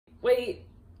Wait,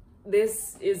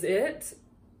 this is it?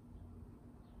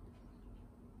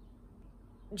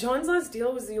 John's last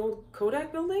deal was the old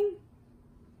Kodak building?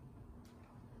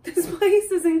 This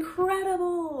place is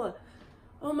incredible.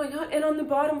 Oh my God. And on the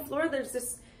bottom floor, there's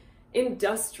this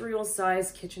industrial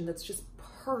size kitchen that's just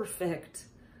perfect.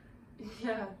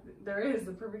 Yeah, there is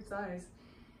the perfect size.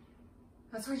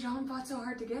 That's why John fought so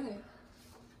hard to get it.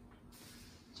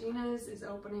 Gina's is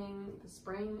opening the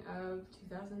spring of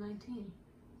 2019.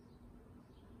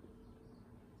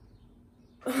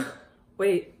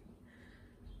 Wait.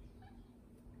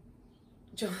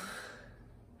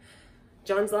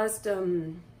 John's last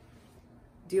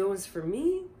deal was for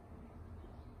me?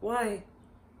 Why?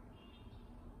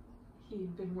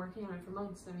 He'd been working on it for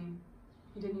months. I mean,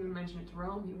 he didn't even mention it to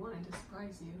Rome. He wanted to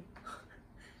surprise you.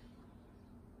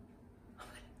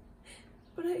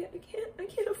 But I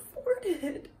can't afford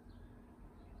it.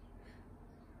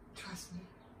 Trust me,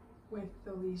 with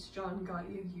the lease John got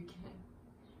you, you can.